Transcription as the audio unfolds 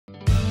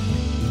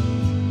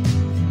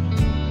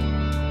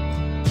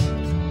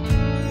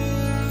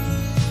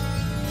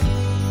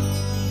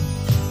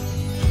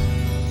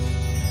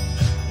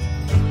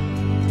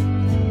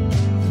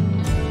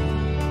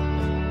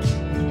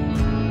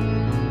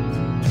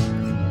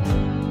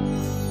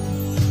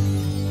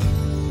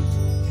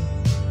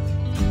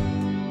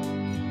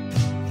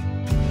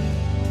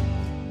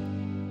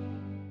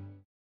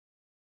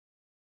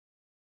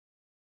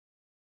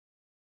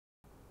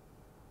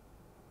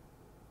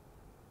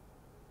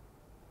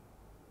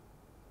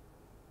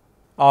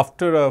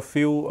After a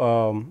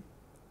few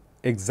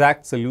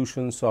exact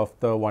solutions of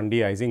the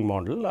 1D Ising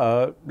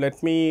model,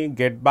 let me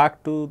get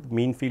back to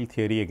mean field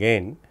theory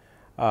again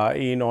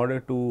in order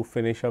to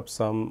finish up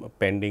some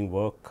pending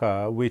work,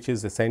 which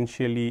is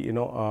essentially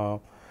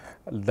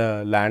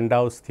the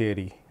Landau's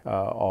theory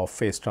of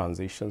phase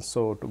transitions.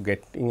 So, to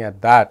getting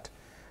at that,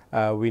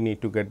 we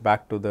need to get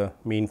back to the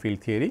mean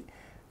field theory,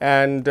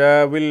 and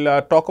we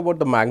will talk about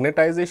the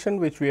magnetization,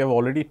 which we have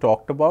already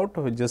talked about.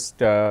 We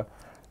just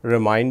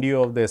remind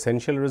you of the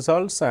essential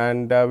results,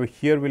 and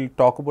here we will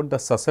talk about the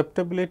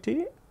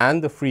susceptibility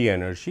and the free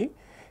energy,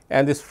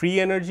 and this free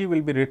energy will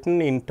be written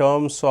in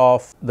terms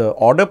of the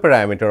order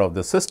parameter of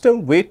the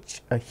system,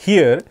 which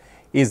here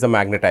is the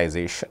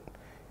magnetization,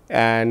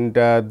 and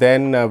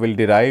then we will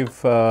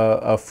derive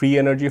a free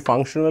energy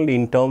functional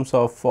in terms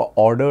of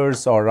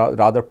orders, or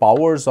rather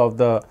powers of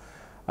the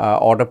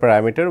order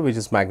parameter, which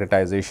is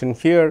magnetization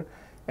here.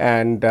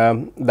 And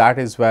that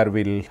is where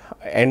we will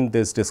end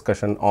this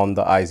discussion on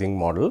the Ising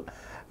model.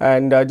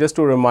 And just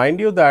to remind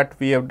you that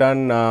we have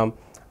done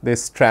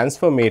this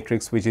transfer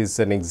matrix, which is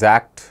an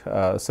exact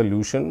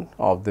solution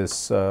of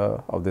this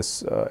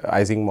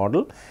Ising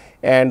model,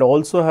 and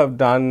also have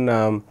done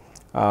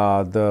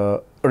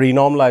the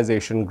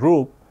renormalization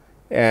group,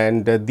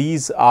 and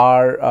these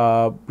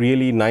are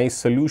really nice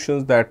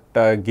solutions that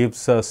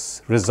gives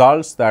us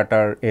results that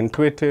are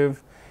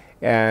intuitive,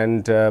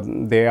 and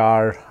they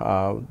are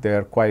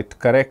quite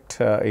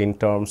correct in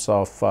terms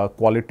of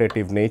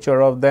qualitative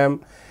nature of them.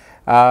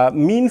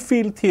 Mean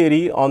field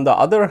theory, on the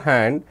other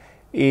hand,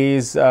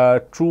 is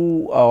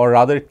true, or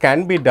rather it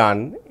can be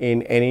done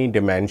in any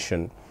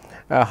dimension.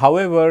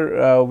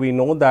 However, we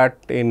know that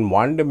in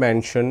one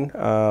dimension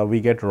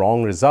we get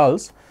wrong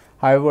results.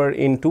 However,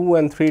 in 2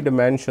 and 3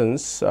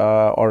 dimensions,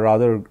 or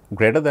rather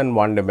greater than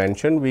 1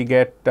 dimension, we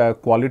get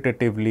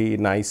qualitatively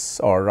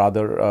nice, or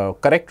rather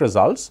correct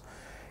results,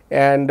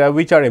 and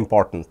which are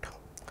important.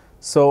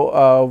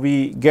 So,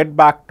 we get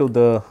back to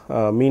the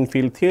mean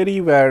field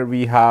theory, where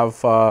we have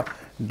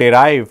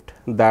derived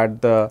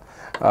that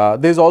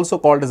this is also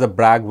called as a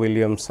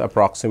Bragg-Williams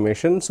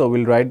approximation. So,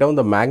 we will write down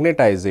the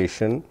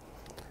magnetization,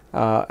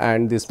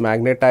 and this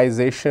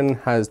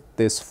magnetization has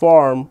this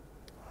form.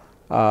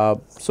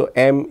 So,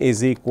 m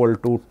is equal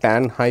to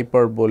tan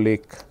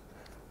hyperbolic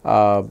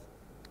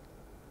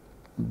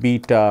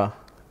beta,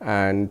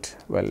 and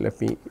well,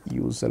 let me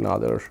use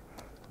another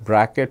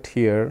bracket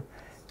here,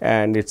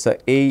 and it is a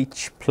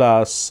h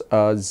plus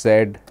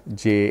z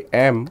j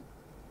m,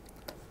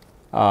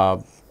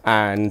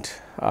 and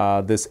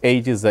this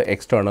h is the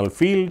external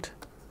field,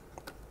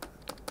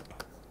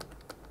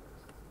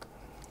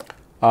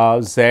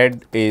 z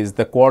is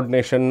the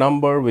coordination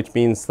number, which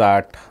means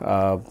that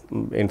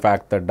in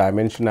fact the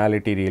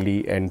dimensionality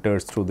really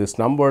enters through this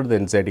number.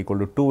 Then z equal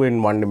to 2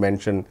 in 1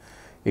 dimension,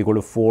 equal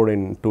to 4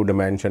 in 2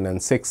 dimension,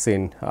 and 6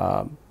 in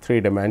 3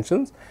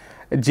 dimensions.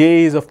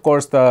 J is of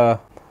course the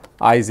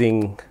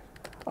Ising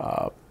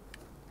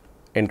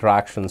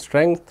interaction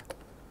strength,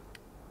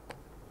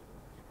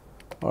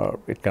 or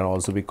it can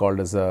also be called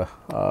as a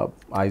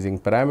Ising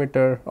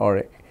parameter,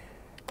 or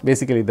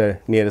basically the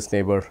nearest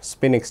neighbor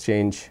spin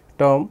exchange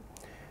term,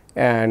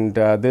 and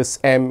this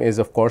m is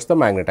of course the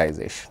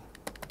magnetization.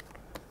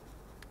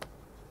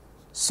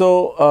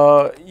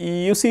 So,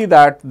 you see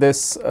that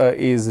this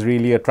is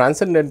really a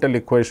transcendental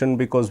equation,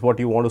 because what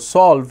you want to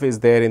solve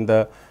is there in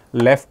the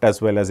left as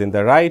well as in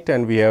the right,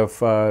 and we have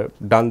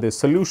done this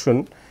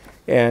solution.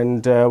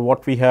 And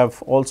what we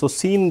have also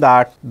seen,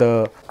 that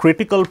the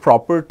critical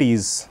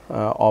properties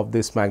of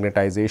this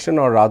magnetization,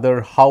 or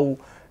rather how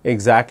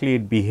exactly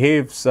it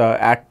behaves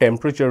at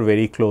temperature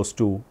very close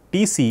to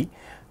Tc.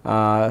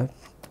 To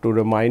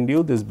remind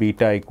you, this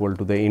beta equal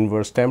to the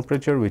inverse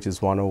temperature, which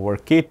is 1 over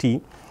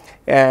kT.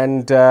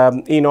 And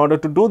in order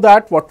to do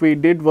that, what we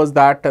did was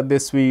that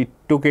this we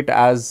took it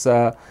as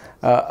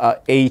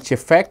H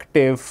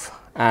effective,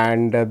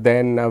 and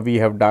then we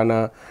have done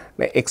a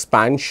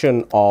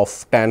expansion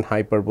of tan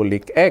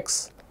hyperbolic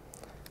x,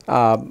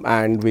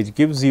 and which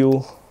gives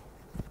you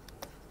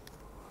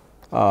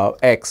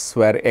x,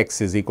 where x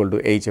is equal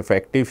to H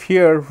effective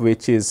here,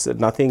 which is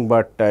nothing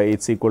but it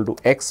is equal to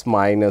x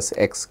minus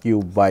x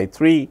cube by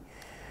 3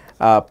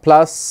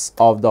 plus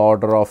of the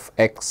order of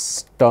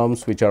x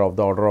terms, which are of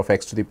the order of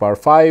x to the power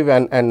 5,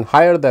 and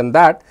higher than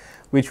that,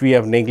 which we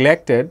have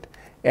neglected,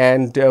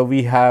 and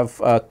we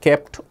have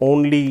kept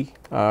only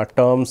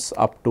terms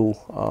up to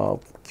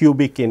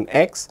cubic in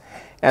x,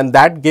 and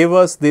that gave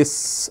us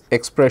this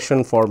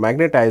expression for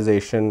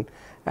magnetization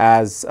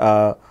as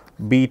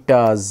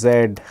beta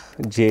z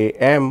j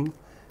m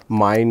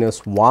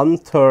minus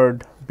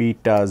 1/3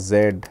 beta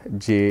z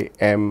j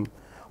m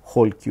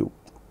whole cube.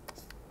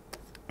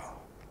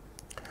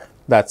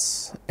 That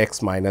is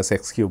x minus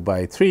x cube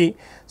by 3.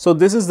 So,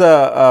 this is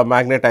the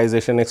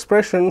magnetization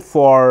expression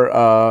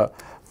for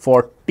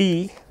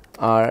T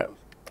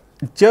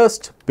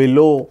just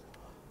below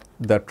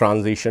the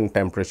transition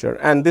temperature,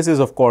 and this is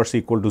of course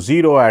equal to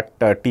 0 at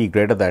T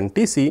greater than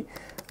Tc.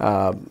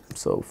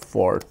 So,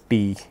 for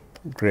T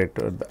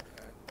greater than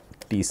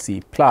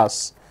Tc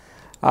plus,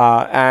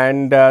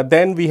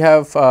 Then we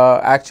have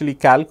actually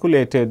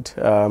calculated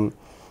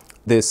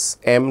this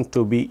m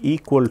to be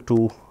equal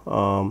to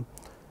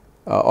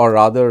or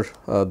rather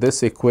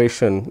this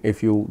equation,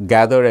 if you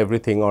gather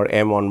everything or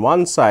m on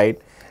one side,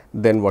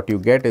 then what you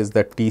get is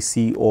that T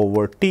c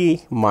over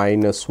T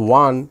minus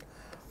 1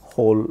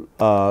 whole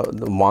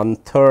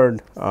 1/3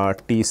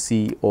 T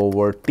c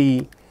over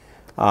T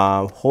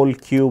whole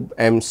cube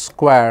m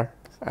square,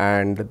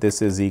 and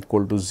this is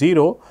equal to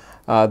 0.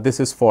 This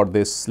is for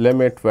this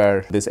limit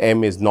where this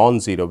m is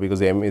non-zero,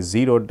 because m is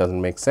 0, it does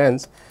not make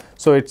sense.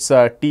 So, it is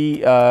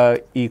T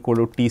equal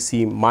to T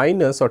c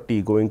minus or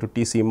T going to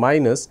T c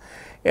minus,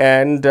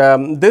 and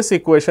this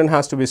equation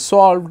has to be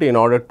solved in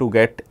order to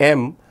get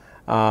m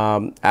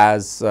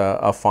as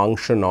a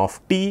function of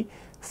T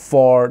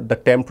for the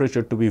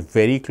temperature to be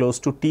very close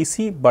to T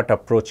c, but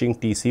approaching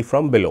T c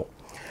from below.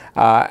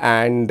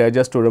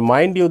 Just to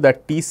remind you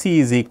that T c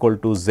is equal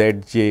to Z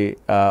j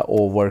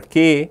over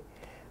K,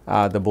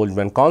 the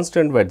Boltzmann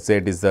constant, where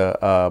Z is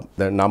the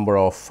number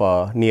of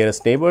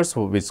nearest neighbors,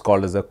 which is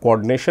called as a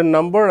coordination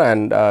number,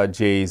 and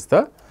J is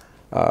the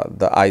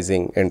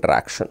Ising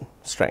interaction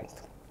strength.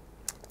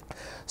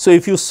 So,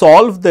 if you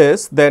solve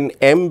this, then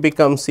m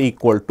becomes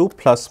equal to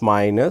plus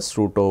minus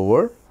root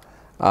over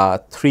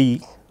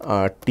 3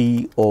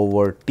 T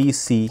over T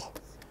c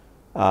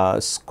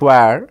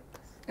square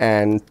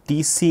and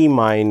T c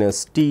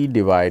minus T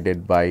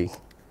divided by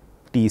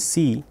T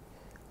c,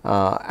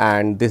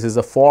 and this is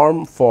a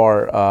form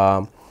for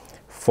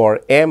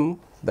m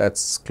that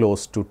is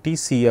close to T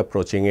c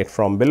approaching it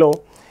from below.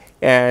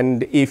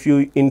 And if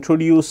you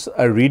introduce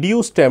a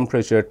reduced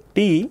temperature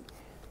T,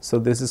 so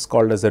this is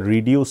called as a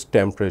reduced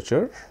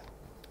temperature.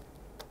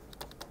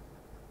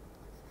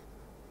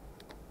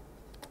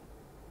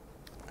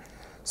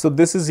 So,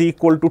 this is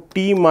equal to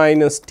T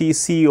minus T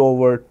c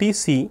over T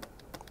c,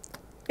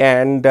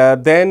 and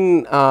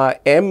then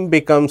m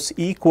becomes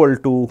equal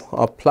to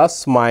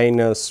plus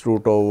minus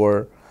root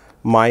over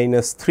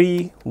minus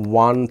 3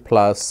 1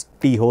 plus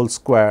T whole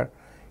square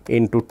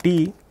into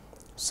T.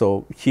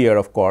 So, here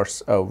of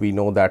course, we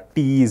know that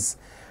T is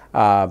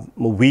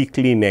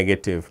weakly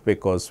negative,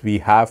 because we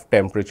have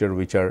temperature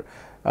which are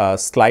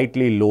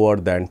slightly lower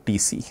than T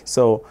c.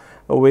 So,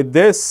 with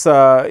this,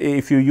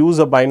 if you use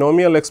a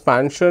binomial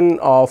expansion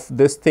of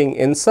this thing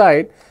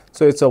inside,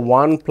 so it is a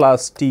 1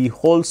 plus T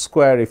whole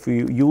square. If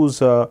you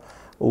use a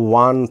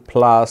 1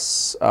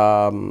 plus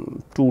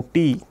 2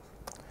 T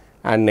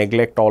and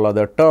neglect all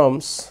other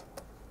terms,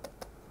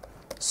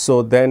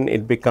 so then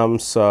it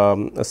becomes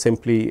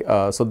simply,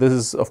 so this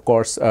is of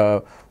course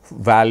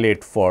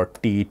valid for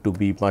T to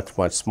be much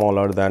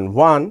smaller than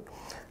 1.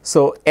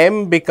 So,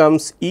 m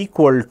becomes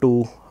equal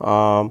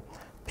to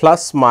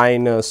plus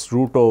minus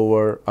root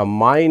over a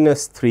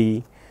minus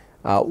 3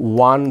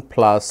 1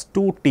 plus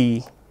 2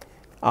 T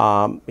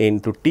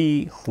into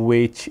T,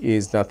 which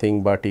is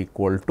nothing but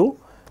equal to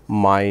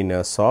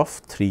minus of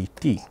 3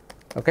 T.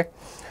 Okay.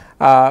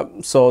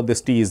 So,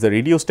 this T is the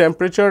reduced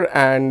temperature,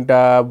 and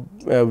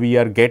we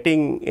are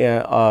getting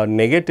a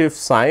negative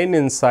sign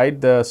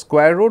inside the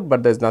square root,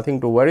 but there is nothing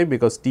to worry,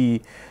 because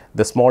T,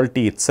 the small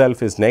t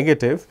itself, is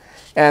negative,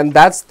 and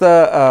that is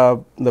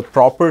the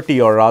property,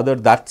 or rather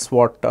that is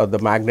what the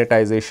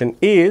magnetization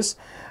is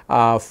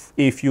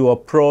if you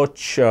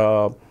approach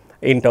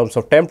in terms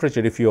of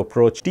temperature, if you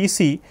approach T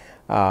c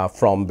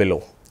from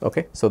below.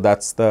 Okay. So, that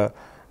is the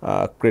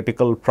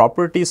critical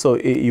property. So,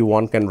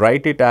 one can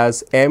write it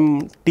as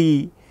m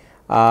T,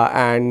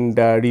 and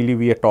really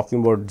we are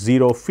talking about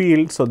 0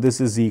 field. So, this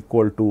is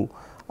equal to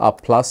a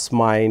plus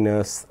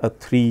minus a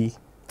 3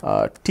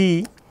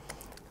 T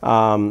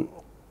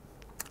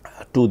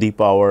to the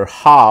power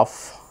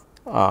half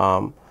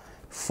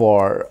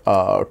for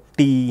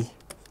T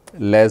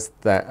less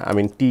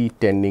than, T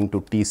tending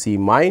to T c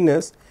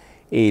minus,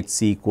 it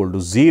is equal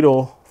to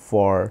 0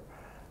 for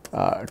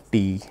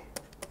T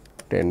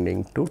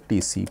tending to T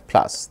c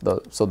plus.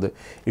 So,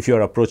 if you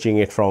are approaching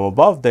it from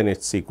above, then it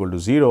is equal to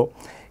 0,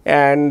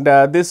 and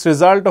this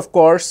result of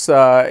course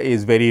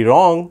is very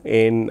wrong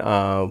in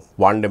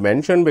one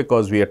dimension,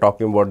 because we are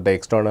talking about the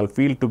external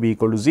field to be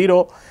equal to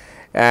 0,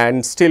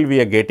 and still we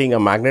are getting a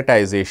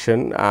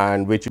magnetization,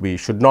 and which we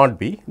should not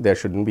be. There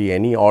should not be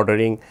any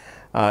ordering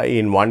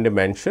in one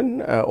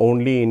dimension,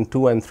 only in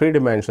 2 and 3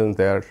 dimensions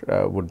there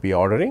would be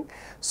ordering.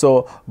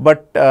 So,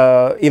 but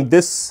in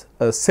this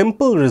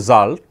simple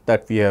result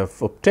that we have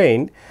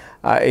obtained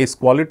is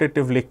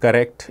qualitatively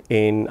correct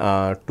in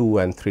 2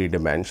 and 3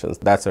 dimensions.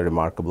 That is a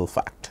remarkable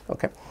fact.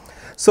 Okay.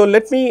 So,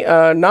 let me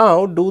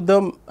now do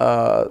the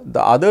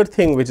other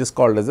thing, which is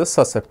called as a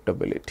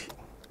susceptibility.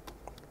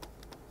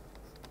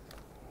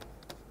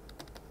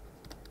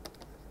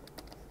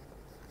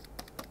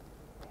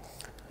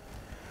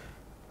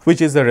 Which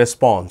is a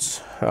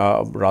response,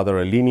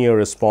 rather a linear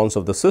response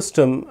of the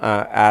system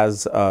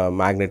as a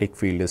magnetic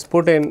field is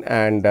put in.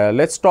 And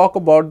let us talk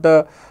about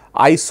the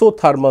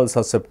isothermal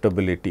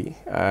susceptibility,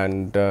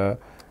 and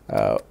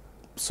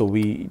so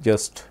we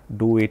just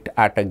do it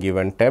at a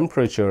given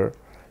temperature,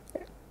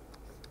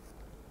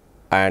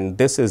 and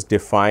this is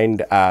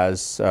defined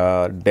as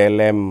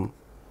del m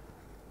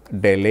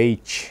del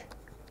H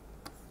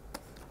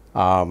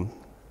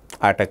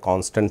at a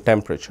constant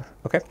temperature.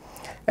 Okay.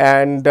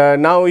 And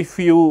now, if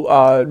you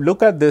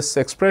look at this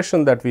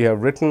expression that we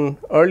have written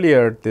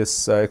earlier,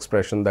 this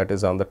expression that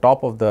is on the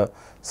top of the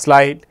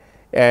slide,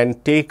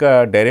 and take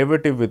a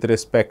derivative with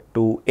respect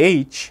to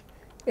H,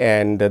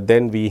 and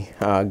then we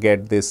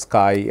get this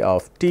chi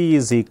of t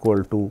is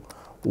equal to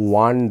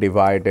 1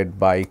 divided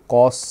by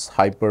cos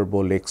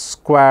hyperbolic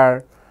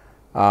square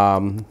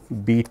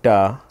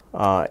beta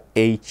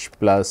H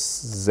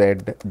plus Z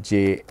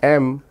j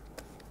m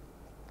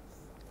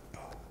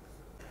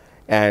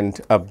and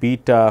a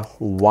beta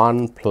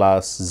 1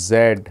 plus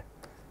Z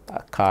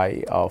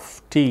chi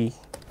of t.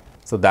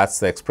 So, that is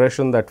the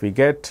expression that we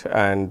get,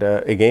 and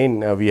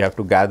again we have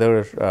to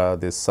gather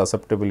this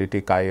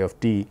susceptibility chi of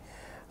t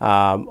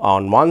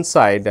on one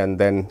side, and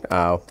then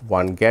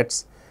one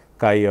gets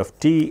chi of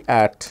t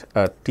at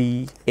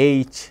t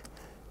h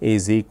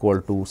is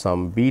equal to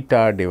some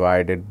beta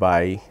divided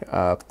by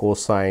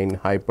cosine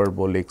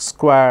hyperbolic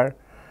square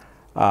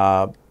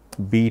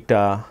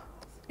beta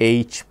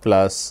h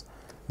plus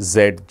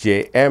Z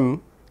j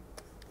m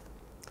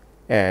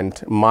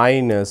and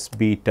minus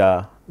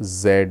beta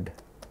Z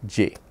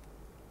j.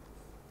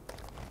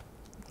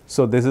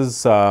 So, this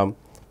is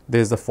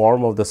the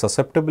form of the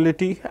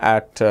susceptibility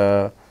at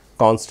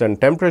constant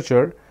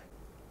temperature.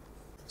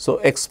 So,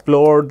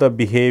 explore the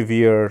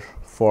behavior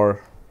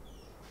for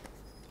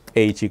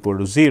H equal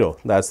to 0,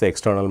 that is the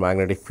external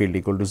magnetic field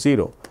equal to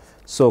 0.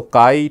 So,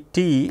 chi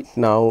t,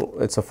 now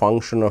it is a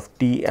function of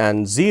t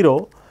and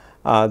 0,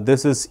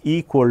 this is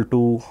equal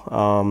to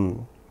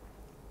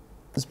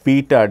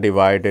beta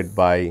divided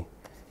by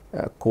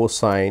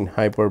cosine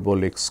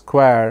hyperbolic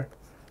square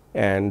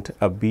and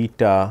a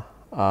beta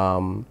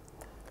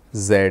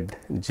Z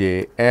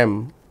j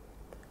m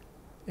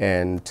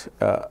and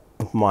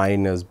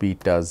minus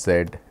beta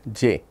Z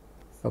j.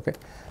 Okay.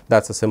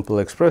 That is a simple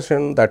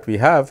expression that we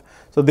have.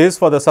 So, this is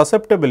for the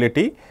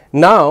susceptibility.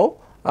 Now,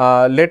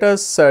 let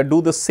us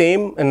do the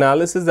same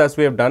analysis as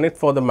we have done it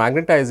for the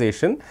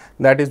magnetization,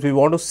 that is we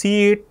want to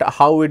see it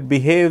how it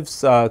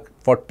behaves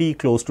for t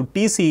close to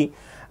T c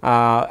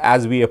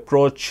as we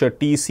approach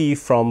T c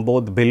from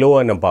both below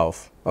and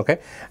above. Okay.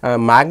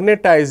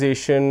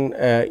 Magnetization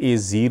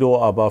is 0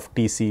 above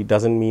T c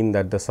does not mean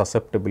that the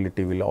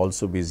susceptibility will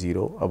also be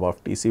 0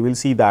 above T c. We will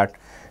see that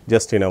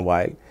just in a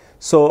while.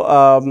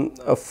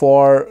 So,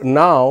 for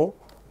now,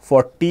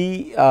 for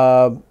t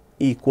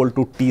equal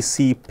to T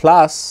c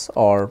plus,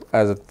 or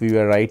as we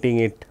were writing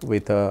it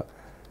with a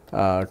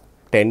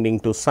tending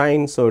to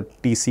sign. So,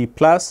 T c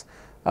plus,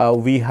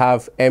 we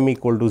have m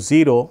equal to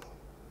 0.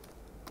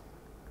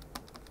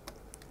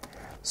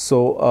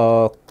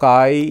 So,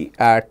 chi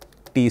at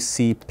T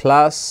c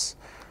plus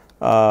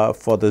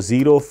for the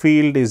 0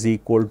 field is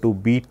equal to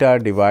beta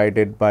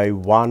divided by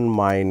 1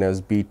 minus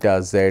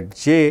beta Z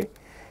j,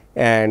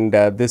 and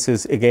this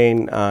is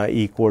again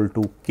equal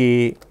to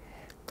k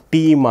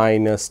t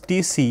minus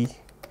T c,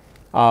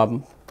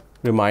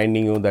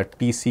 reminding you that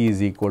T c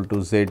is equal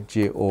to Z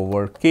j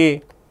over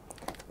k,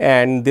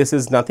 and this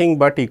is nothing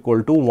but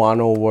equal to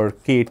 1 over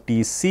k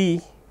T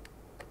c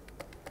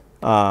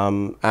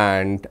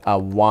and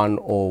 1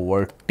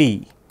 over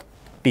T.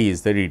 T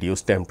is the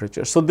reduced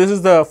temperature. So, this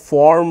is the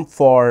form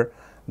for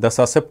the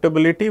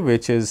susceptibility,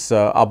 which is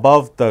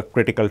above the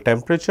critical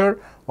temperature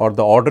or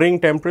the ordering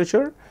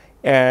temperature,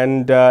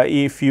 and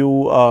if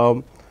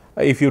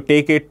you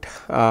take it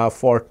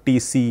for T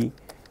c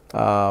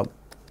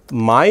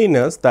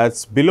minus, that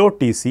is below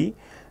T c,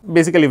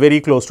 basically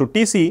very close to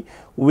T c,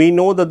 we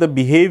know that the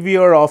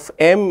behavior of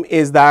m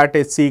is that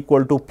it is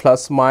equal to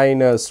plus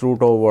minus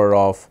root over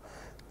of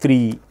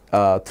 3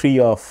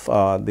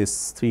 of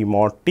this 3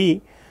 mod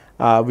t,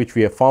 which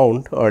we have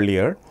found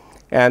earlier,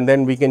 and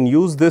then we can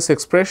use this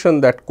expression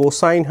that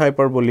cosine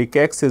hyperbolic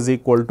x is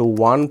equal to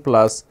 1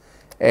 plus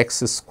x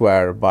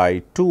square by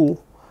 2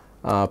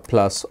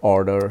 plus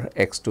order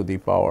x to the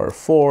power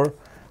 4.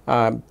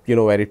 You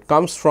know where it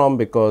comes from,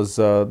 because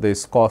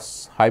this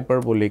cos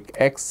hyperbolic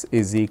x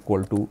is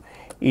equal to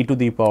e to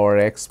the power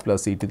x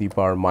plus e to the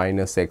power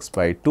minus x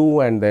by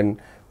 2, and then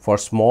for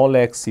small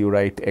x you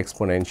write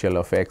exponential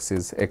of x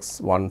is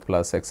x 1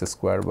 plus x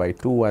square by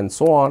 2 and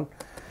so on,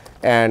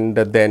 and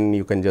then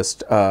you can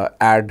just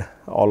add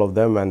all of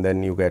them and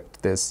then you get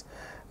this.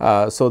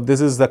 So, this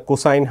is the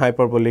cosine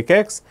hyperbolic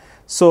x.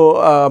 So,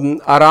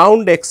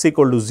 around x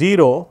equal to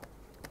 0,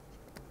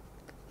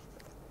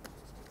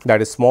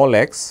 that is small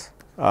x,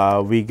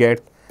 we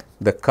get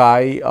the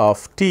chi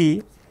of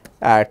t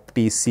at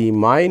T c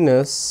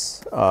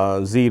minus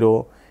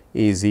 0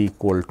 is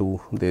equal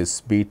to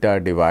this beta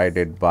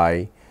divided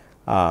by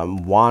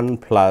 1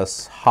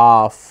 plus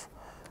half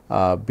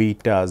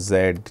beta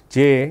Z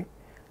j,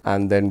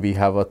 and then we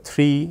have a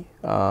 3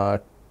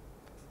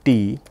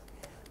 t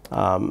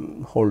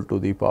whole to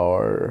the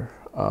power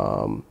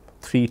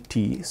 3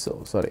 t.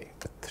 So, sorry,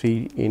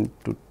 3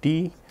 into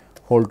t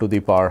whole to the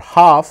power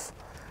half,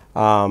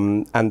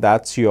 and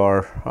that is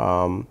your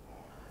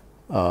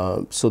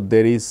so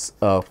there is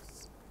a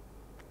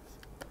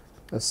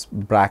this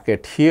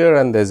bracket here,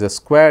 and there is a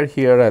square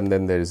here, and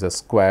then there is a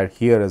square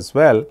here as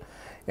well,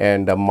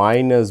 and a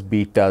minus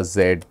beta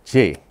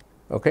zj.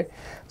 Okay.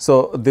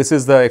 So, this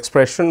is the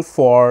expression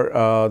for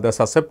the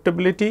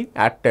susceptibility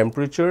at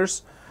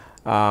temperatures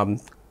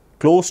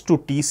close to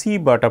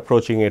Tc, but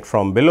approaching it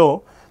from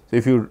below. So,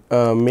 if you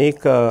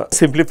make a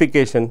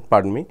simplification,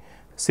 pardon me,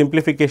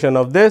 simplification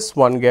of this,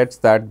 one gets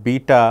that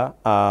beta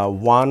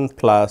 1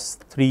 plus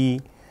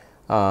 3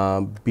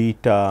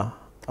 beta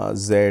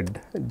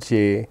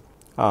zj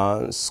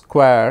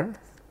square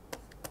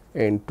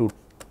into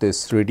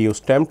this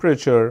reduced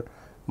temperature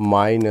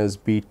minus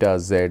beta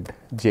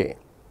zj.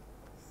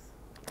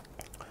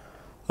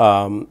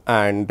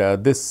 And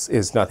this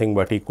is nothing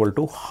but equal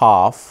to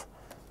half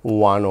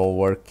 1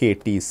 over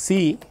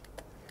kTc,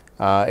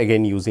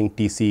 again using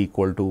Tc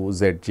equal to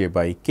Zj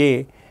by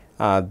k,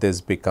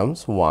 this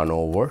becomes 1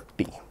 over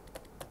T.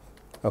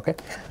 Okay.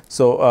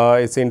 So,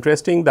 it is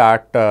interesting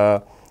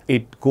that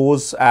it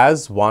goes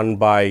as 1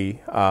 by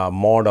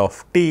mod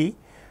of T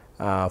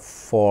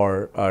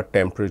for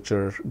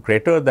temperature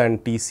greater than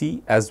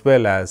Tc as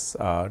well as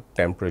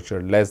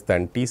temperature less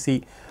than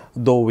Tc,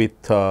 though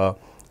with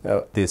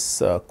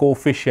this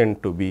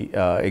coefficient to be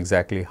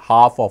exactly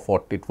half of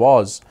what it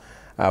was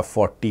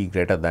for T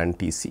greater than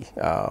Tc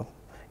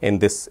in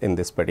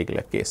this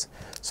particular case.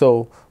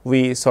 So,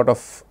 we sort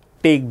of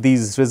take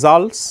these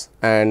results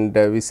and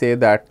we say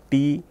that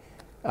T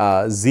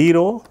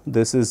 0,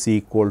 this is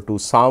equal to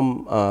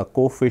some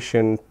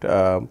coefficient,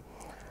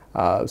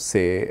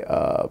 say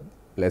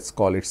let us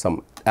call it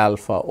some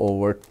alpha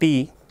over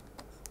T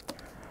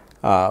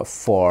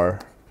for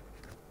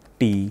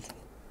T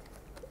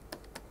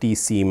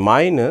Tc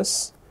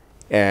minus,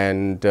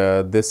 and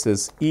this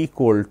is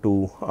equal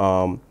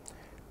to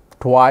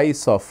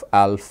twice of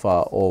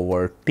alpha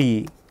over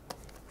T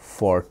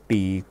for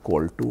T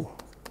equal to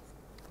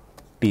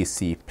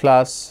Tc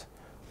plus,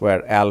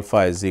 where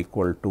alpha is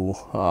equal to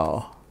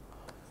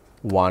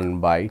 1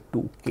 by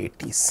 2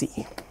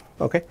 kTc.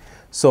 Okay.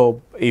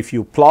 So, if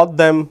you plot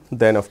them,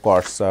 then of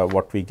course,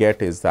 what we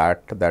get is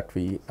that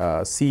we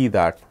see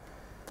that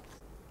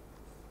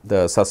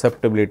the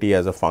susceptibility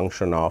as a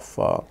function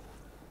of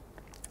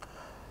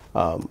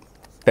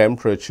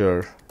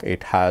temperature,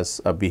 it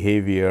has a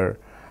behavior.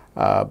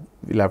 We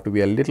will have to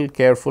be a little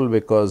careful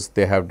because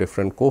they have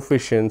different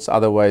coefficients,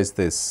 otherwise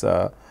this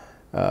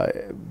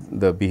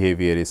the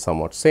behavior is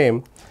somewhat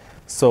same.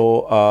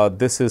 So,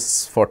 this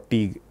is for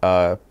T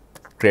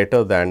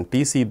greater than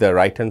Tc, the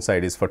right hand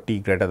side is for T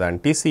greater than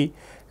Tc,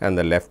 and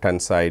the left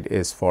hand side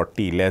is for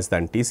T less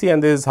than Tc,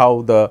 and this is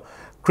how the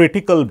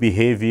critical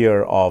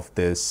behavior of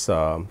this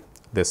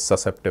this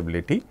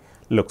susceptibility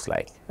looks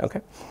like.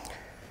 Okay.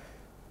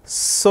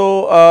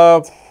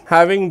 So,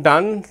 having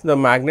done the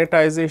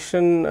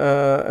magnetization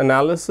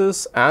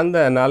analysis and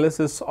the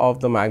analysis of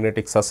the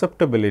magnetic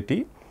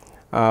susceptibility,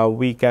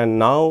 we can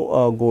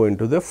now go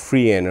into the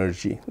free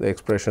energy, the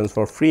expressions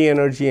for free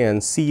energy,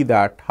 and see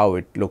that how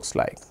it looks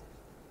like.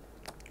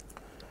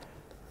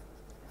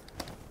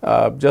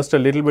 Just a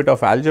little bit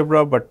of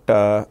algebra, but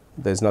there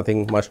is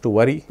nothing much to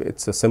worry. It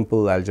is a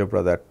simple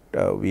algebra that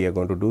we are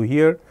going to do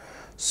here.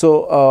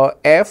 So,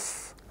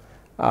 F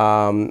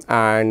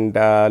and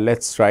let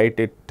us write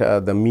it,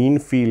 the mean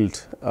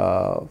field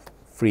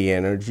free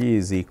energy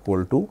is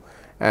equal to,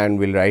 and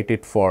we will write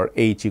it for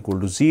H equal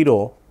to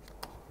 0.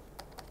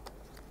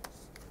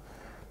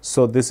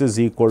 So, this is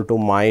equal to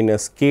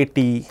minus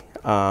kT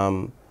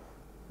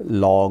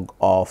log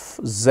of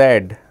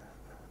Z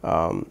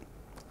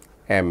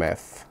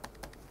mf.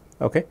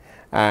 Okay.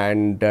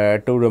 And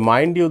to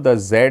remind you, the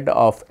Z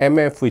of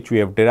mf which we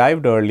have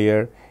derived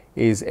earlier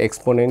is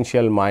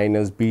exponential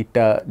minus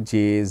beta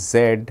j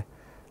z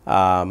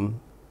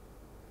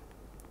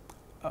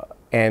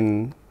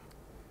n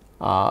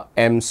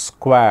m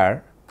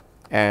square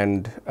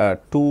and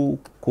 2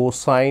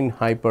 cosine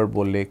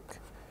hyperbolic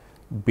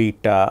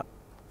beta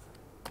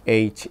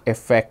h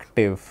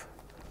effective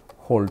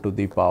whole to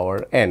the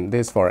power n.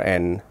 This for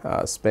n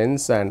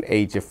spins, and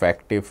h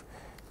effective,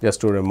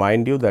 just to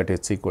remind you that it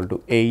is equal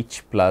to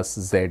h plus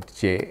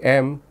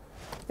zjm,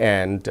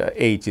 and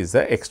h is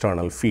the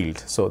external field.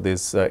 So,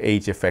 this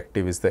h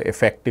effective is the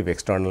effective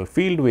external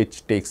field,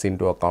 which takes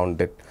into account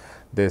that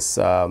this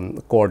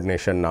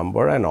coordination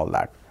number and all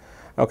that.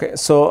 Okay.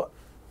 So,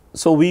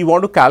 we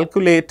want to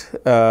calculate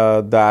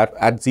that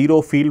at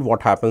 0 field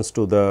what happens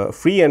to the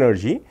free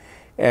energy,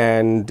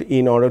 and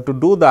in order to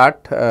do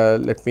that,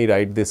 let me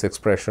write this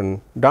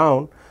expression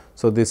down.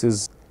 So, this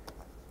is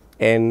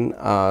n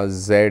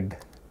z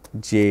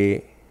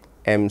j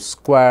m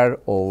square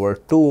over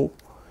 2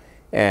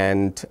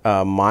 and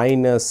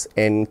minus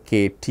n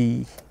k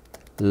t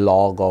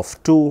log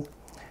of 2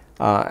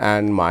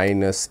 and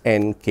minus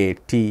n k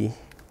t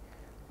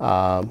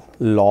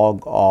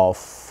log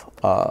of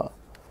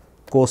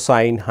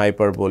cosine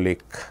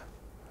hyperbolic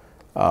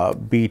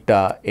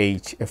beta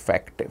h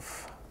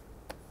effective.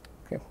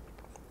 Okay.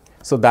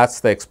 So, that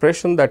is the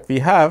expression that we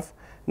have.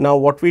 Now,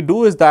 what we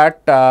do is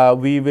that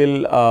we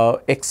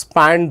will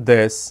expand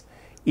this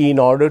in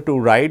order to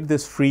write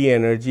this free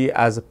energy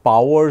as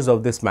powers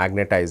of this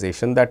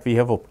magnetization that we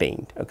have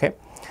obtained. Okay.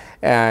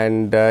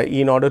 And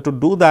in order to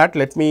do that,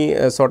 let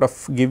me sort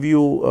of give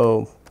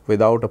you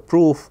without a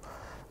proof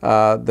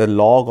the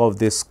log of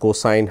this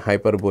cosine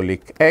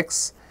hyperbolic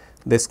x.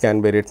 This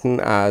can be written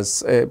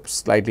as a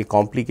slightly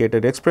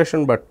complicated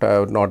expression, but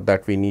not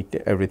that we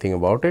need everything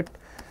about it.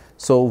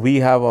 So, we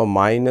have a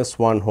minus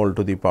 1 whole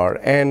to the power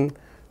n,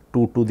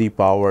 2 to the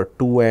power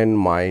 2n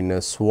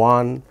minus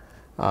 1,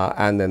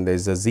 and then there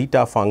is a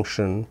zeta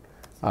function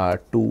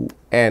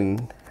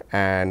 2n,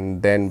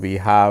 and then we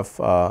have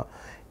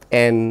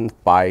n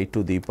pi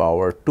to the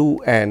power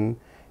 2n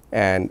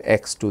and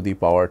x to the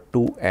power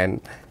 2n.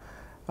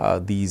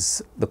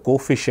 The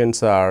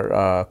coefficients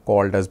are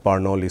called as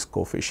Bernoulli's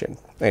coefficient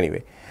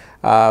anyway.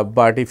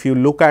 But if you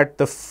look at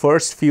the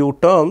first few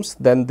terms,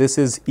 then this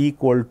is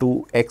equal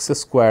to x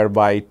square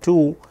by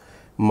 2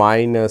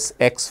 minus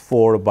x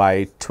 4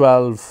 by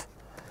 12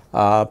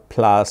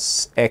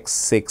 plus x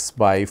 6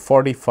 by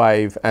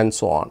 45 and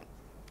so on.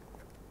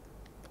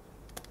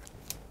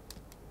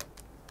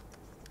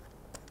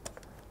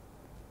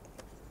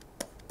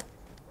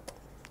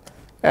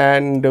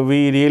 And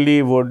we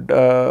really would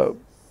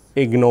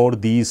ignore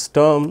these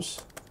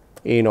terms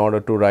in order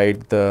to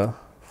write the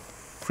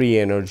free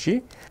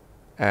energy.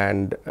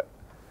 And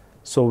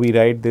so, we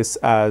write this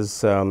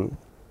as F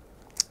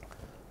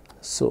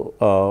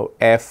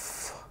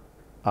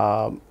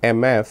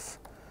mf.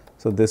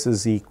 So, this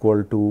is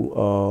equal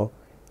to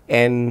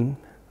n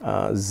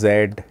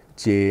z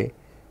j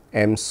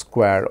m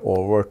square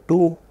over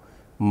 2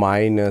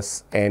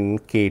 minus n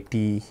k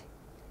t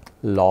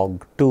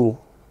log 2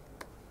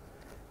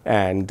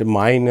 and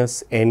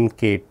minus n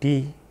k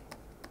t,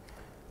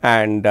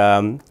 and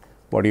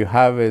what you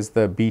have is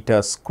the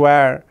beta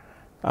square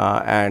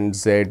and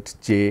z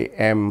j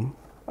m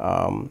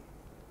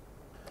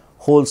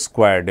whole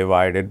square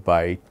divided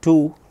by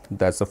 2.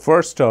 That is the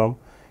first term,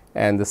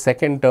 and the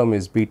second term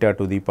is beta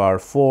to the power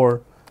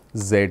 4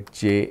 z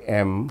j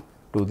m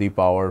to the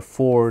power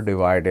 4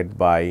 divided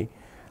by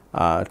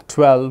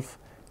 12,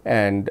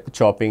 and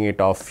chopping it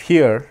off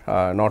here,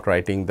 not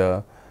writing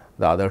the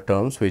other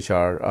terms, which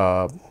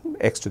are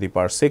x to the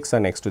power 6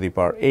 and x to the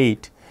power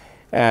 8.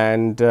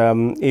 And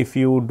if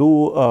you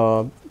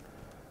do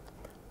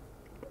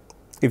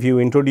if you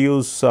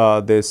introduce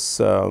this,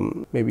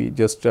 maybe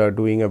just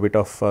doing a bit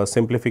of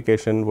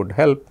simplification would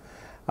help.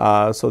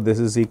 So, this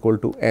is equal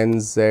to n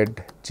z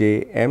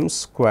j m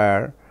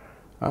square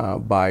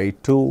by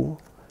 2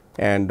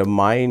 and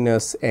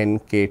minus n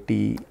k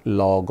t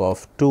log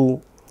of 2,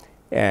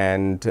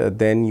 and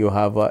then you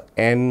have a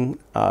n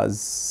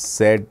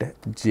z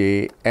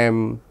j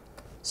m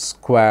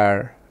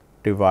square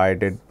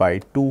divided by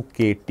 2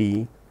 k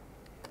t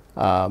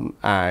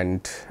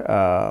and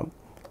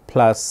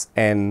plus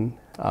n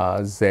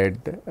z,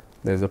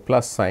 there is a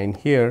plus sign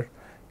here,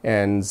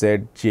 and z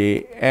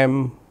j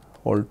m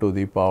whole to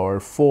the power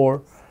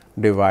 4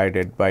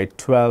 divided by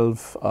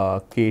 12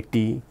 k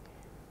t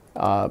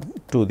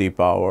to the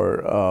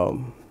power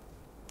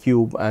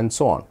cube and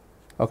so on.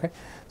 Okay.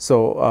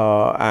 So,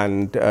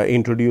 and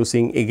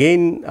introducing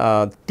again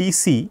T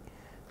c,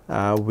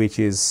 which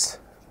is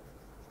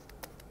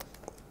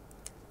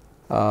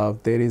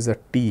there is a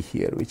t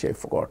here which I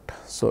forgot.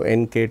 So,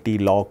 n k t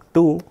log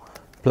 2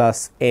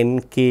 plus n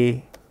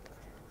k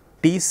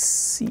t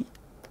c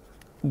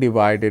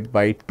divided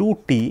by 2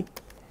 t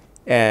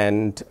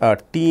and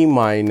t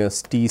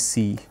minus t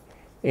c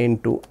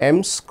into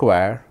m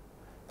square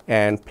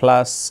and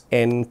plus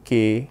n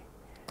k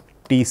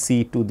t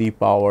c to the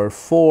power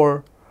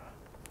 4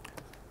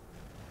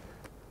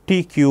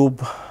 t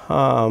cube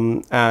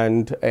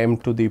and m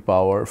to the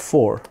power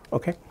 4.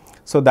 Okay.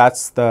 So, that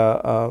is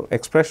the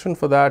expression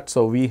for that.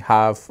 So, we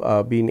have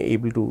been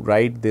able to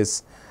write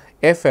this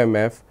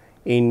FMF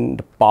in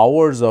the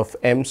powers of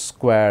m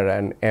square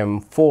and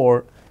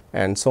m4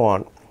 and so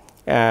on.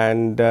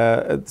 And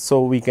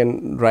so, we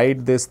can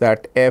write this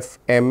that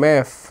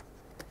FMF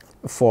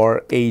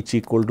for h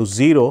equal to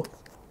 0,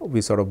 we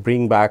sort of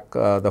bring back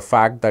the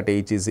fact that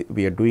h is,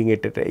 we are doing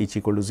it at h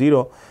equal to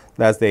 0,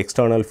 that is the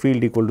external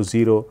field equal to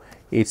 0,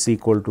 it is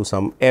equal to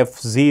some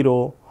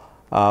F0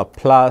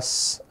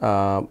 plus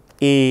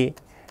a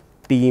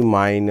t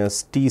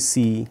minus t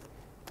c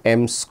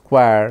m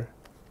square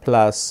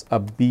plus a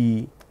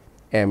b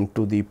m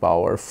to the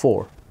power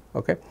 4.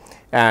 Okay.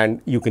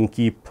 And you can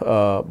keep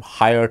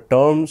higher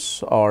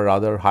terms or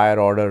rather higher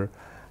order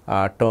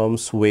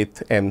terms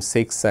with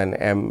m6 and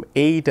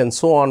m8 and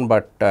so on,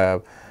 but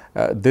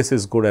this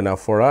is good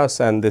enough for us,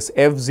 and this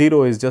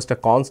F0 is just a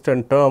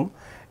constant term.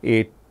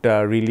 It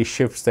really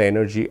shifts the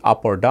energy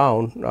up or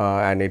down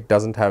and it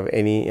does not have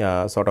any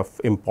sort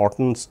of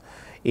importance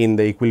in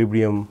the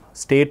equilibrium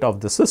state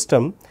of the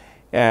system,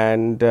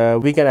 and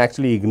we can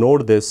actually ignore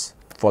this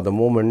for the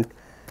moment.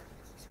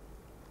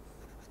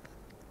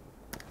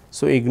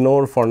 So,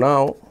 ignore for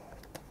now,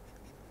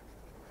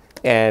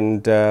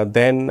 and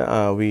then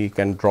we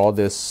can draw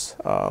this,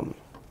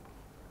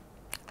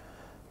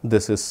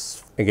 this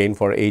is again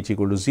for h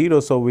equal to 0.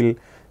 So, we will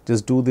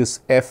just do this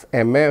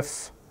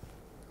FMF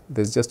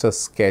this is just a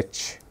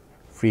sketch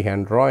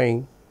freehand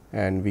drawing,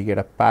 and we get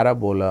a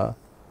parabola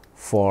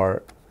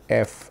for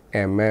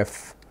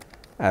f(m)f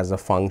as a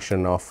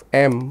function of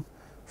m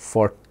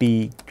for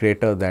t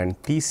greater than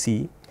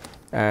Tc,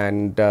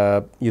 and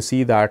you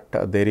see that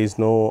there is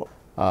no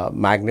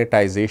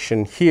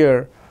magnetization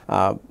here.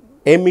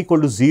 M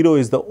equal to 0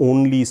 is the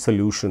only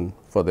solution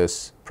for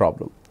this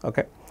problem.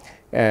 Okay.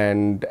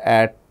 And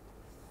at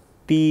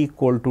t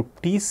equal to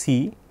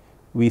Tc,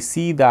 we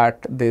see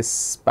that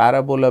this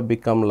parabola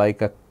become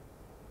like a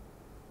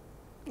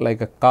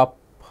cup.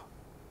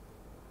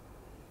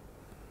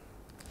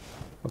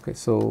 Okay,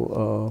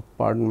 so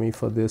pardon me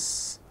for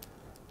this,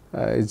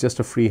 it's just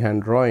a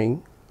freehand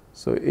drawing.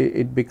 So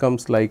it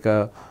becomes like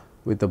a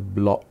with a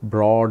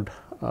broad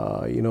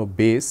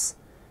base,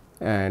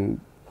 and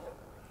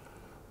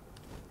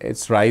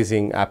it's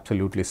rising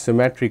absolutely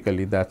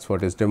symmetrically. That's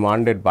what is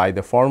demanded by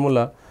the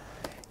formula.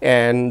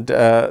 And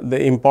the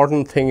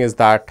important thing is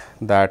that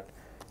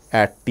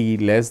at t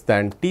less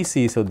than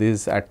Tc, so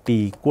this is at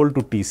t equal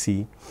to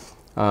Tc,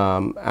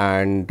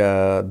 and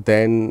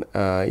then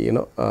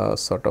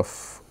sort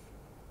of,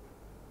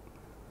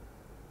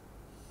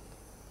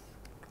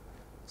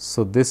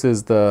 so this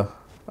is the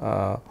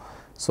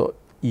so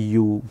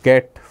you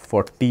get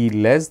for t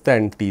less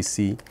than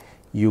Tc,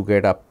 you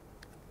get a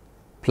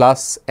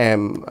plus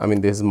m, I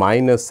mean this is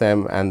minus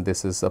m and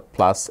this is a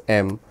plus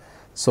m.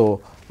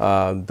 So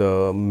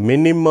the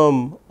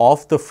minimum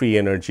of the free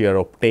energy are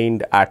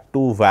obtained at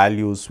two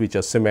values which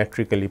are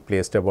symmetrically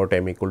placed about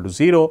m equal to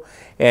 0.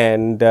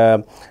 And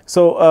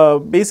so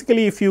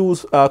basically if you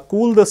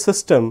cool the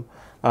system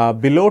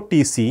below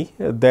Tc,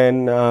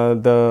 then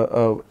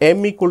the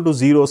m equal to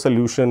 0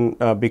 solution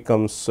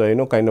becomes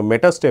kind of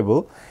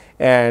metastable,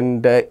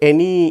 and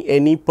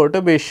any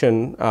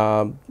perturbation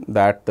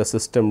that the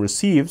system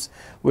receives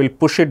will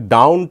push it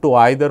down to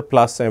either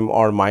plus m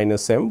or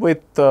minus m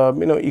with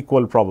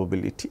equal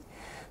probability.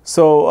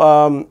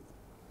 So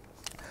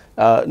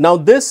now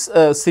this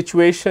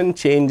situation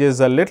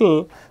changes a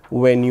little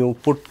when you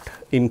put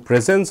in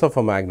presence of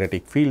a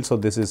magnetic field. So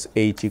this is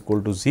H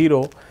equal to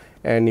 0,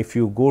 and if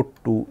you go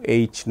to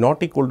H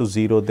not equal to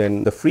 0,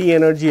 then the free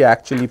energy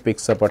actually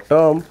picks up a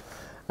term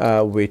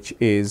which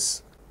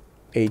is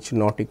H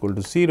not equal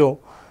to 0.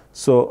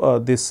 So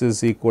this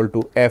is equal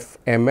to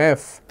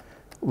f(m)f,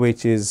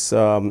 which is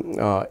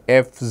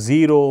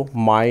f(0)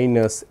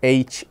 minus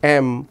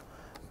h(m)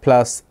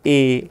 plus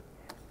a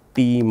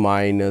t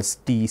minus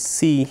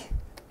Tc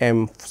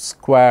m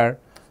square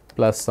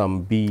plus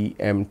some b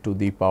m to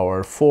the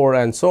power 4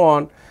 and so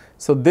on.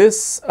 So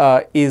this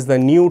is the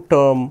new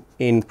term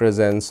in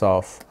presence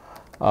of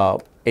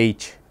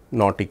H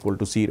not equal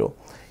to 0,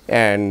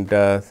 and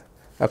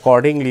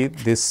accordingly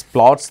these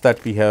plots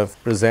that we have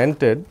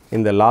presented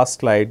in the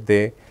last slide,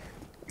 they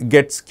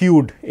get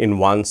skewed in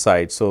one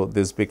side. So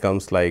this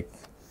becomes like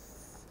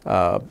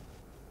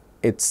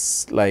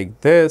it's like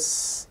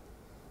this,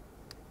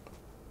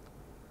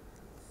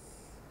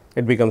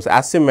 it becomes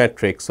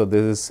asymmetric. So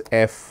this is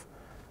f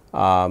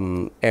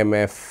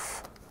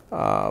mf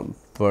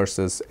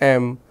versus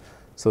m.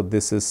 So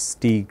this is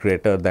t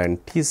greater than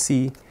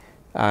Tc,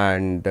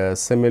 and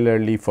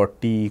similarly for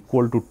t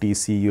equal to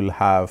Tc, you will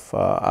have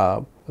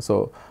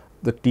so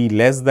the t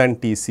less than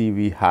Tc,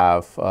 we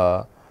have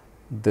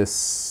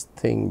this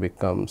thing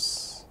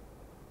becomes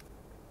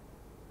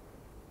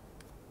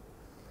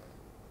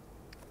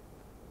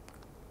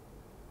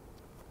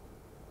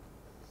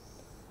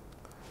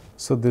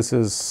so this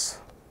is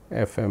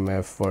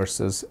f(m)f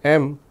versus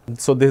m.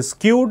 So this is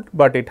skewed,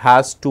 but it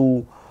has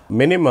two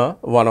minima.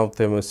 One of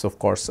them is of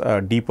course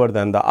deeper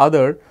than the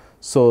other.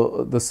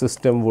 So the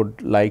system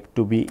would like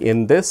to be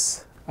in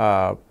this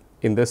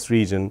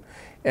region,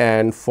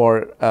 and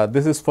for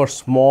this is for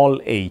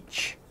small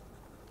h,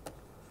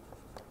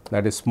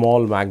 that is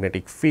small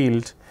magnetic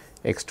field,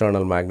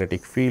 external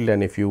magnetic field,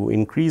 and if you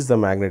increase the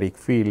magnetic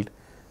field,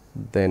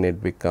 then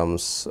it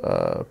becomes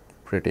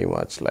pretty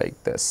much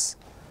like this.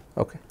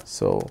 Okay.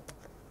 So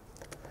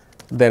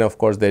then of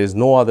course there is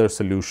no other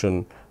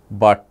solution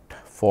but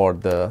for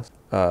the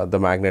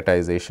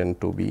magnetization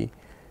to be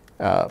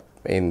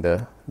in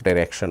the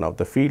direction of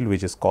the field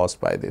which is caused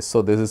by this.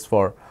 So this is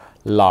for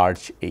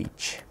large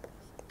h.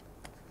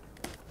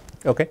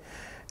 Okay.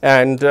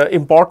 And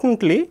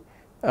importantly,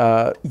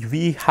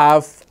 we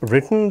have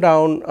written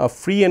down a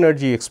free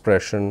energy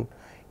expression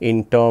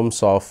in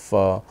terms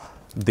of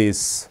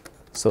this.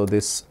 So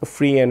this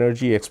free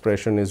energy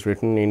expression is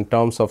written in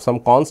terms of some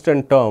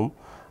constant term.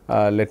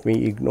 Let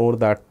me ignore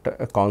that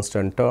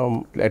constant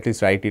term, at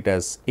least write it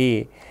as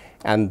a,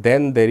 and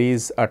then there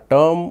is a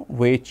term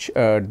which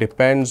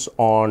depends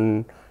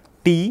on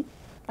t,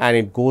 and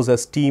it goes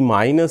as t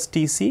minus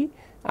Tc,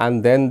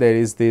 and then there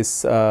is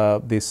this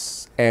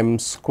this m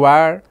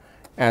square,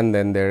 and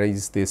then there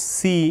is this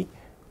c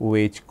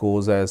which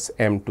goes as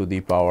m to the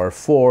power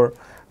 4.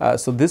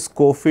 So this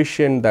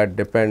coefficient that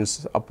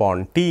depends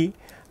upon t,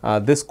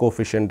 this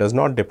coefficient does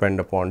not depend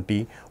upon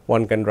t.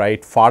 One can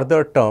write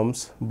further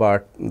terms,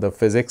 but the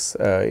physics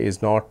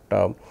is not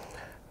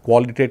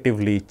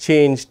qualitatively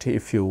changed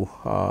if you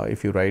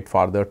write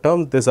further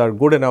terms. These are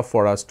good enough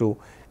for us to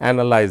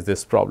analyze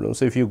this problem.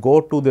 So, if you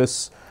go to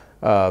this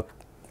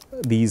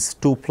these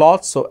two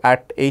plots, so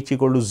at h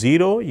equal to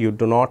 0 you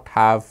do not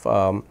have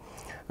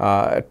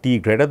t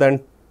greater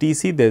than T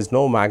c, there is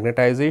no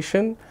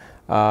magnetization.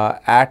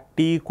 At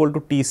t equal to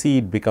T c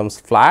it becomes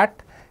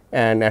flat,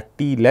 and at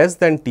t less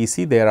than T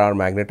c there are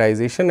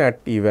magnetization at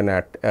even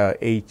at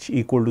h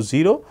equal to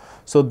 0.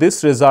 So,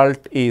 this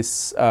result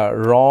is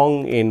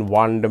wrong in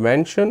one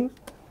dimension,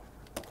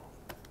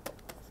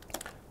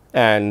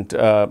 and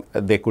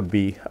they could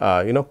be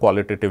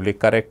qualitatively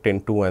correct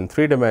in 2 and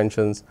 3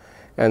 dimensions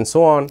and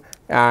so on.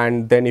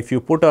 And then if you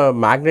put a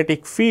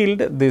magnetic field,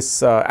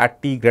 this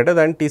at t greater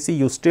than T c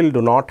you still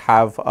do not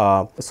have,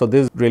 so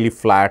this is really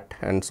flat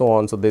and so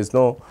on. So, there is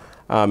no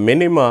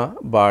minima,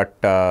 but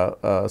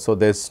so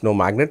there is no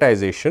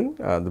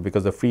magnetization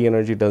because the free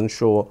energy does not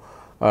show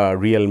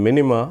real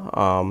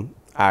minima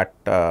at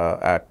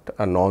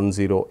a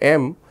non-zero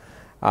m.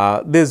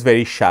 This is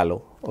very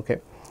shallow. Okay.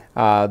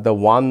 The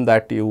one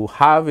that you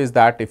have is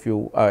that if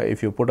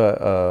you put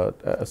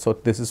so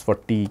this is for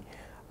t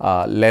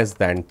less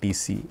than T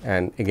c,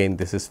 and again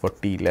this is for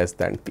t less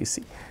than T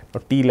c.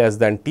 Now, t less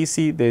than T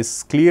c there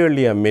is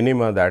clearly a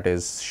minima that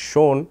is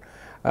shown,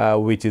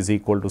 which is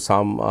equal to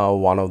some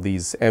one of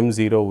these m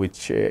 0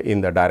 which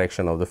in the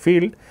direction of the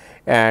field,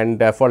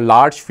 and for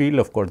large field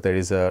of course there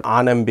is a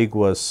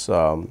unambiguous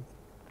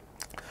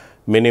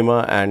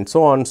minima and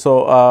so on.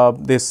 So,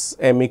 this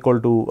m equal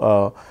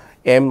to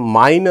m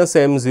minus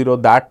m 0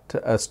 that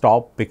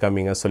stop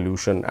becoming a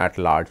solution at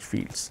large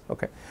fields.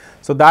 Okay.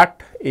 So,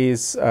 that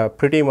is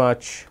pretty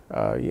much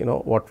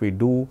what we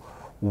do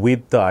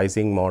with the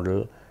Ising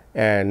model,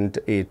 and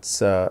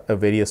its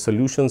various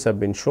solutions have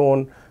been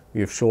shown.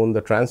 We have shown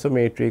the transfer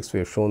matrix, we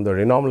have shown the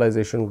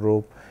renormalization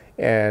group,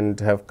 and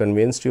have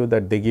convinced you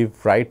that they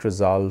give right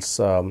results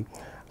in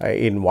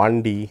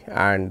 1D,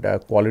 and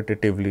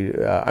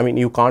qualitatively I mean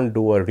you can't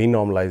do a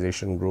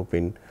renormalization group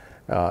in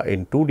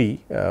 2D,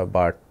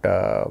 but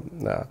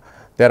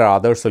there are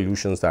other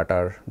solutions that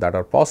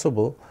are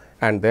possible.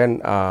 And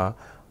then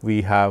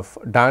we have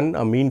done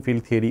a mean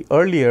field theory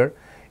earlier,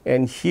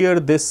 and here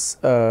this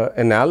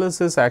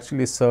analysis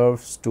actually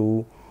serves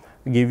to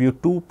give you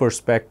two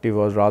perspectives,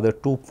 or rather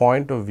 2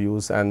 point of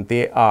views, and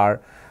they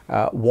are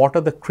what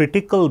are the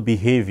critical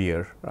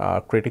behavior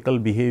of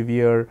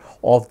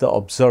the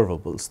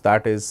observables.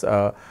 That is,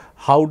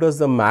 how does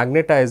the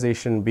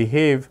magnetization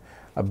behave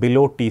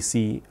below T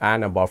c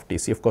and above T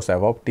c. Of course,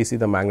 above T c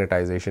the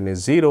magnetization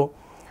is 0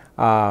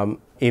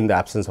 in the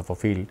absence of a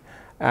field,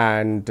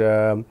 and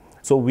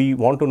so we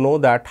want to know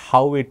that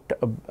how it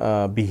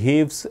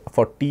behaves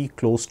for t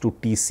close to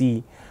T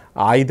c,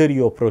 either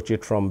you approach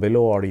it from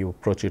below or you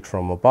approach it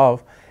from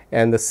above.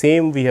 And the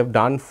same we have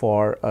done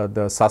for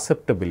the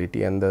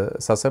susceptibility, and the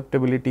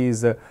susceptibility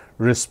is the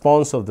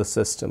response of the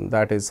system,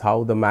 that is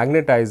how the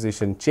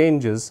magnetization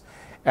changes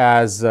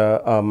as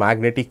a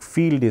magnetic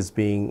field is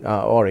being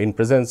or in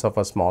presence of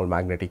a small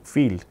magnetic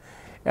field.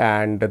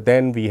 And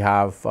then we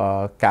have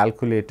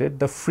calculated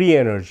the free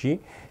energy,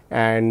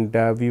 and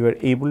we were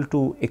able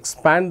to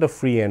expand the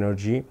free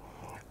energy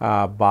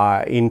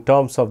by in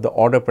terms of the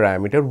order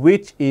parameter,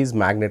 which is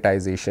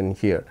magnetization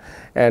here.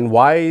 And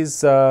why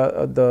is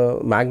the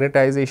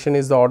magnetization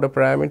is the order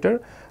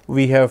parameter?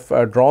 We have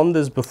drawn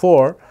this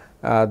before,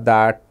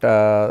 that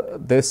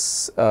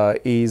this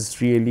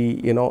is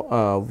really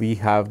we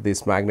have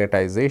this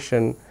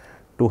magnetization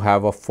to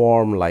have a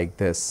form like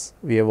this.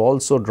 We have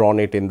also drawn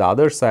it in the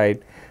other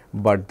side,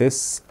 but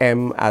this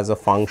m as a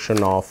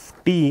function of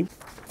t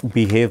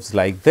behaves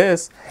like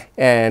this,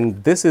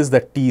 and this is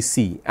the T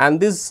c, and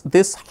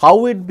this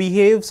how it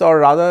behaves, or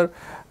rather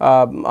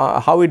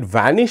how it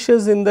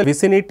vanishes in the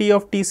vicinity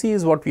of T c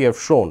is what we have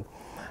shown.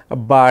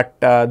 But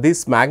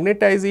this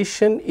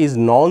magnetization is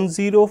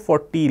non-zero for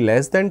t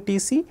less than T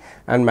c,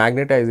 and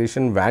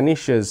magnetization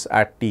vanishes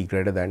at t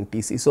greater than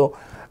T c. So,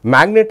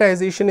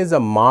 magnetization is a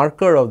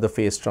marker of the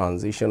phase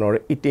transition, or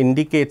it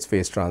indicates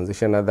phase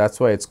transition, and that is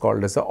why it is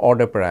called as the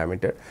order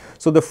parameter.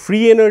 So, the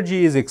free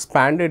energy is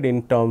expanded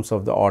in terms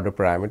of the order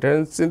parameter,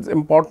 and it is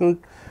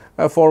important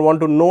for one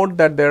to note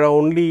that there are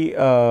only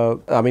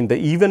I mean the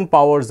even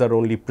powers are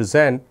only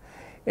present,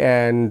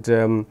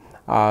 and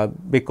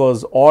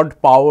because odd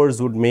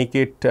powers would make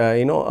it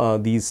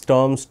these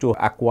terms to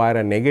acquire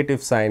a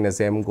negative sign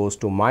as m goes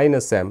to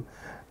minus m,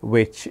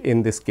 which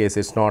in this case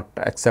is not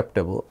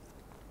acceptable.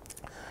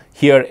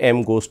 Here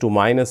m goes to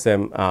minus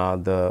m,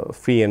 the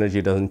free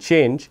energy does not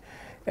change,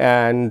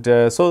 and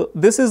so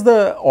this is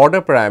the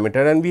order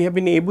parameter, and we have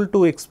been able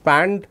to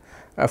expand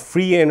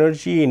free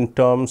energy in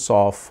terms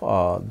of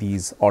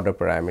these order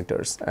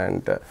parameters.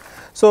 And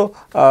so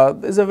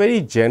there is a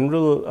very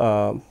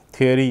general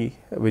theory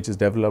which is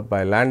developed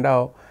by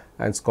Landau,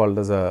 and it is called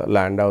as a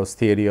Landau's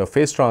theory of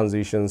phase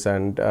transitions,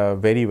 and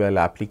very well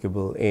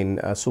applicable in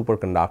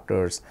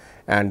superconductors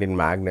and in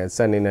magnets,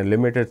 and in a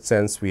limited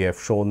sense we have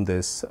shown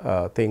this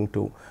thing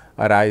to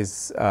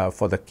arise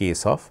for the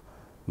case of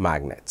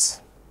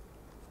magnets.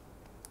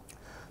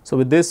 So,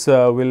 with this we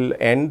will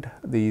end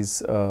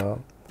the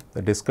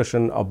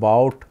discussion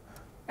about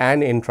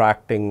an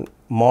interacting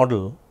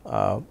model,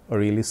 a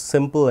really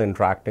simple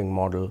interacting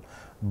model,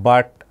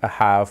 but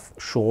have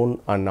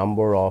shown a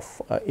number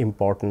of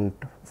important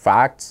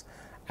facts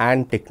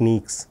and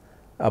techniques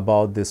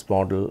about this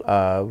model,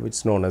 which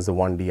is known as the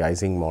 1D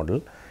Ising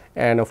model.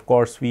 And of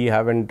course, we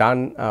have not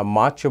done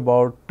much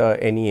about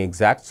any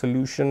exact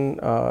solution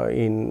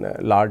in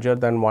larger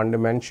than one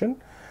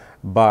dimension,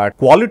 but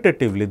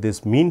qualitatively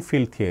this mean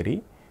field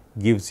theory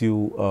gives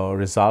you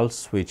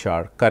results which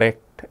are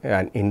correct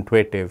and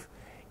intuitive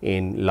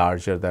in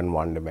larger than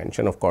one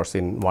dimension. Of course,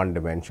 in one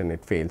dimension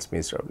it fails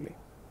miserably.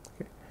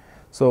 Okay.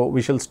 So,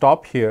 we shall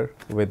stop here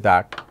with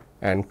that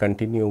and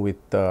continue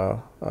with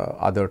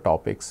other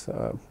topics,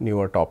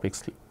 newer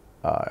topics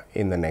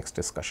in the next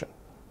discussion.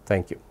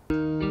 Thank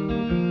you.